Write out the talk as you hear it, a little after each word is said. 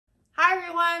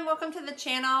everyone, welcome to the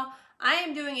channel. I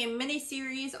am doing a mini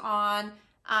series on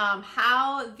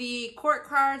how the court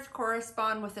cards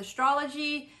correspond with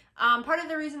astrology. Part of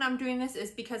the reason I'm doing this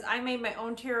is because I made my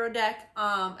own tarot deck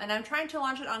and I'm trying to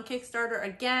launch it on Kickstarter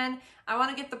again. I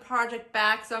want to get the project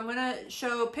back, so I'm going to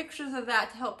show pictures of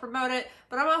that to help promote it,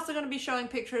 but I'm also going to be showing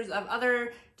pictures of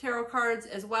other tarot cards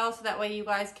as well, so that way you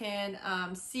guys can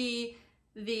see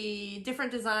the different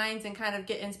designs and kind of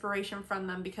get inspiration from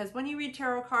them, because when you read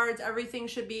tarot cards, everything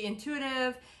should be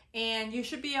intuitive and you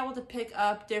should be able to pick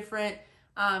up different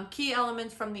key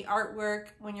elements from the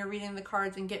artwork when you're reading the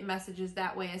cards and get messages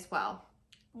that way as well.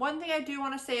 One thing I do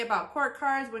want to say about court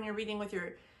cards when you're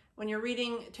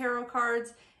reading tarot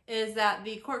cards is that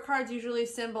the court cards usually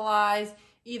symbolize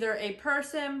either a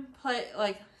person,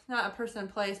 not a person in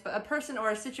place, but a person or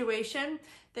a situation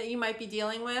that you might be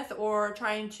dealing with or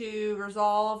trying to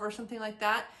resolve or something like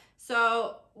that.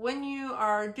 So when you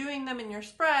are doing them in your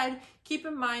spread, keep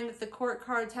in mind that the court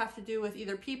cards have to do with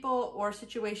either people or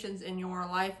situations in your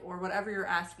life or whatever you're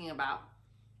asking about.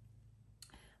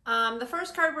 The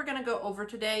first card we're going to go over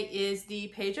today is the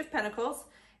Page of Pentacles.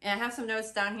 And I have some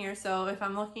notes down here, so if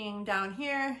I'm looking down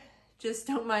here, just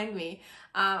don't mind me.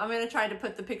 I'm going to try to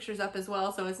put the pictures up as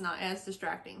well so it's not as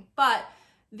distracting. But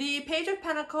the Page of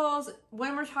Pentacles,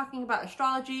 when we're talking about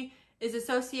astrology, is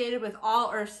associated with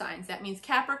all earth signs. That means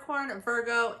Capricorn,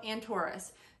 Virgo, and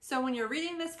Taurus. So when you're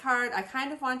reading this card, I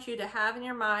kind of want you to have in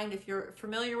your mind, if you're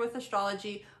familiar with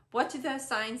astrology, what do those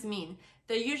signs mean?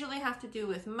 They usually have to do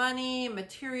with money,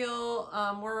 material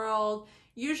world,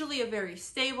 usually a very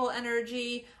stable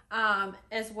energy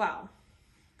as well.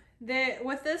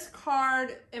 With this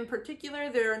card in particular,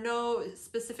 there are no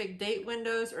specific date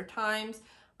windows or times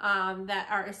that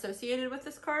are associated with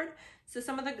this card. So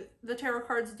some of the tarot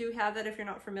cards do have that if you're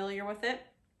not familiar with it.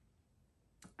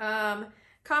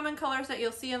 Common colors that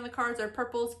you'll see on the cards are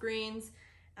purples, greens,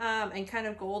 and kind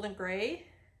of gold and gray.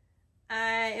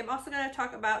 I am also going to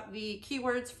talk about the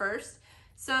keywords first.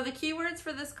 So the keywords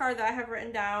for this card that I have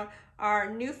written down are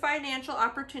new financial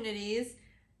opportunities,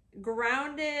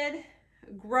 grounded,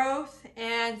 growth,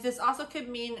 and this also could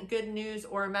mean good news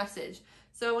or a message.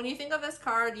 So when you think of this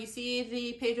card, you see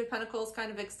the Page of Pentacles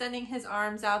kind of extending his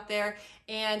arms out there,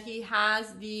 and he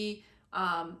has the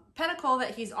pentacle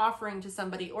that he's offering to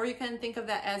somebody, or you can think of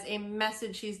that as a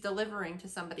message he's delivering to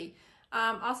somebody.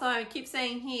 Also, I keep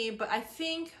saying he, but I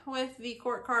think with the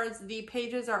court cards, the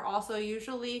pages are also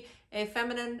usually a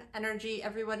feminine energy.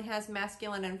 Everyone has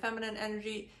masculine and feminine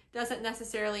energy. Doesn't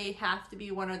necessarily have to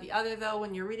be one or the other, though.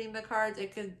 When you're reading the cards,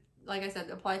 it could, like I said,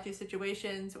 apply to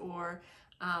situations or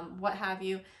what have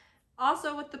you.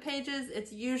 Also with the pages,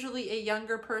 it's usually a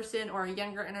younger person or a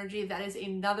younger energy. That is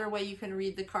another way you can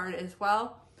read the card as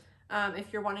well,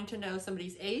 if you're wanting to know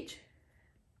somebody's age.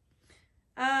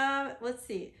 Let's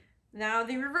see. Now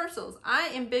the reversals. I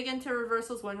am big into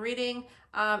reversals when reading.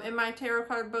 In my tarot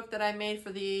card book that I made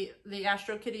for the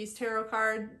Astro Kitties tarot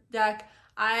card deck,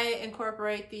 I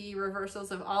incorporate the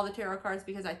reversals of all the tarot cards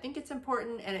because I think it's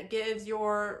important and it gives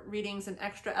your readings an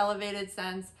extra elevated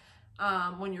sense.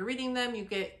 When you're reading them, you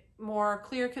get more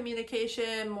clear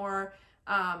communication, more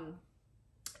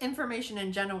information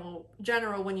in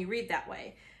general when you read that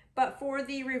way. But for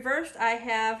the reversed, I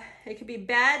have, it could be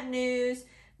bad news,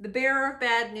 the bearer of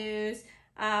bad news,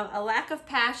 a lack of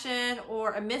passion,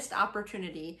 or a missed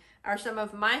opportunity are some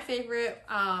of my favorite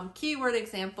keyword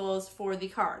examples for the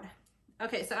card.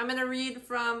 Okay, so I'm going to read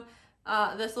from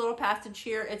this little passage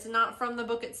here. It's not from the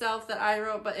book itself that I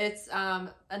wrote, but it's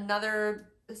another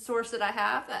source that I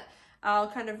have that I'll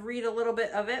kind of read a little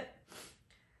bit of it.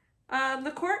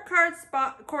 The court card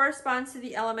corresponds to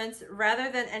the elements rather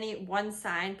than any one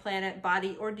sign, planet,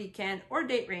 body, or decan, or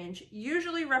date range.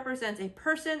 Usually represents a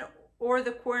person or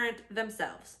the querent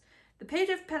themselves. The Page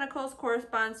of Pentacles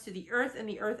corresponds to the earth and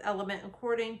the earth element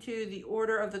according to the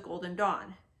order of the Golden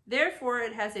Dawn. Therefore,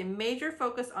 it has a major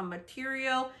focus on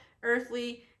material,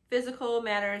 earthly, physical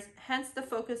matters, hence the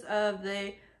focus of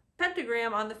the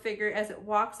pentagram on the figure as it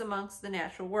walks amongst the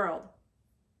natural world.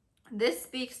 This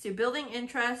speaks to building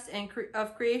interest and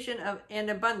of creation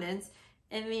and abundance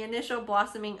in the initial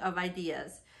blossoming of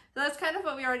ideas. So that's kind of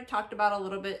what we already talked about a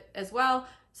little bit as well.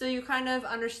 So you kind of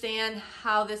understand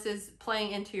how this is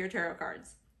playing into your tarot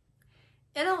cards.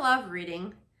 In a love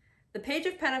reading, the Page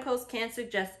of Pentacles can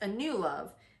suggest a new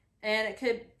love, and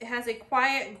it has a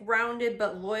quiet, grounded,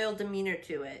 but loyal demeanor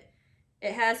to it.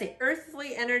 It has an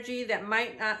earthly energy that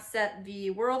might not set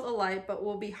the world alight, but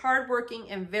will be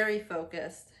hardworking and very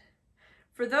focused.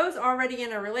 For those already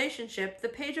in a relationship, the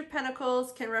Page of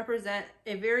Pentacles can represent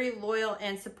a very loyal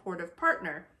and supportive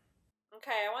partner.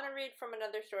 Okay, I want to read from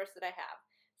another source that I have.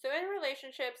 So in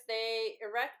relationships, they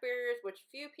erect barriers which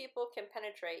few people can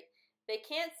penetrate. They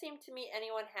can't seem to meet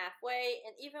anyone halfway,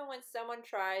 and even when someone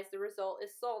tries, the result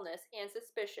is dullness and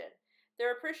suspicion.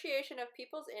 Their appreciation of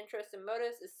people's interests and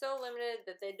motives is so limited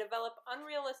that they develop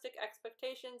unrealistic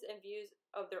expectations and views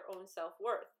of their own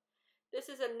self-worth.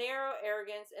 This is a narrow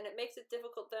arrogance, and it makes it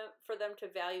difficult for them to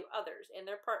value others and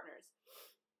their partners.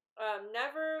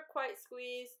 Never quite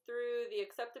squeeze through the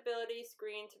acceptability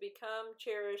screen to become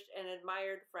cherished and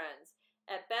admired friends.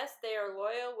 At best, they are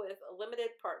loyal with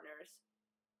limited partners.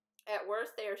 At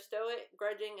worst, they are stoic,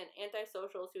 grudging, and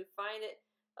antisocials who find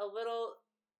little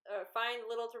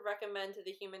to recommend to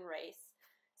the human race.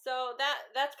 So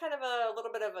that's kind of a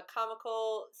little bit of a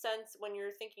comical sense when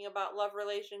you're thinking about love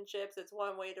relationships. It's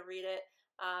one way to read it.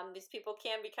 These people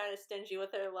can be kind of stingy with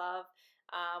their love.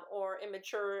 Or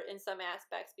immature in some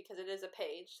aspects because it is a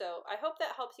page. So I hope that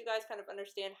helps you guys kind of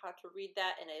understand how to read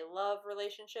that in a love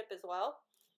relationship as well.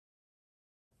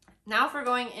 Now if we're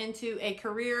going into a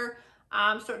career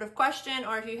sort of question,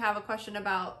 or if you have a question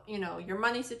about, your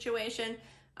money situation,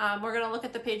 we're going to look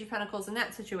at the Page of Pentacles in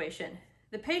that situation.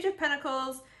 The Page of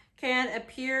Pentacles can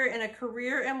appear in a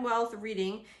career and wealth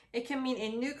reading. It can mean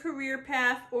a new career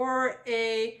path or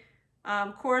a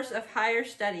course of higher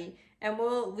study, and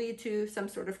will lead to some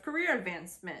sort of career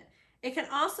advancement. It can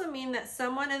also mean that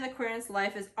someone in the querent's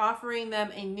life is offering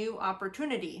them a new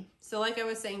opportunity. So like I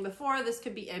was saying before, this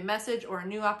could be a message or a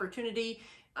new opportunity.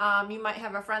 You might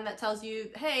have a friend that tells you,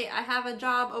 hey, I have a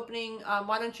job opening,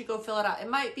 why don't you go fill it out? It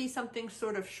might be something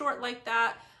sort of short like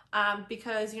that,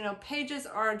 because, pages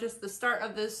are just the start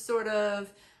of this sort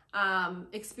of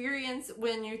experience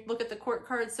when you look at the court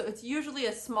cards. So it's usually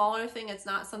a smaller thing. It's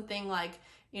not something like,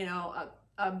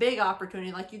 a big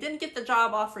opportunity, like you didn't get the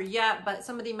job offer yet, but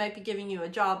somebody might be giving you a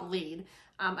job lead.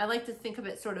 I like to think of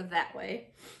it sort of that way.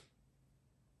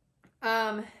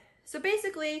 So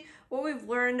basically what we've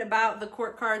learned about the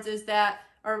court cards is that,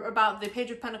 or about the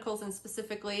Page of Pentacles and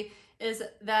specifically, is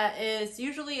that it's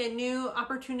usually a new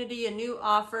opportunity, a new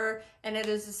offer, and it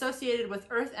is associated with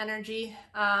earth energy.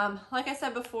 Like I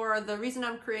said before, the reason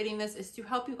I'm creating this is to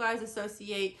help you guys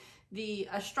associate the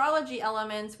astrology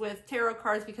elements with tarot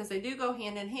cards, because they do go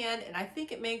hand in hand, and I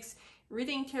think it makes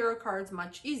reading tarot cards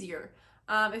much easier.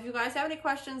 If you guys have any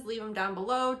questions, leave them down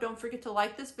below. Don't forget to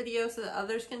like this video so that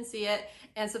others can see it,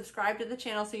 and subscribe to the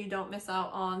channel so you don't miss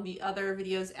out on the other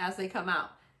videos as they come out.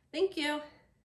 Thank you.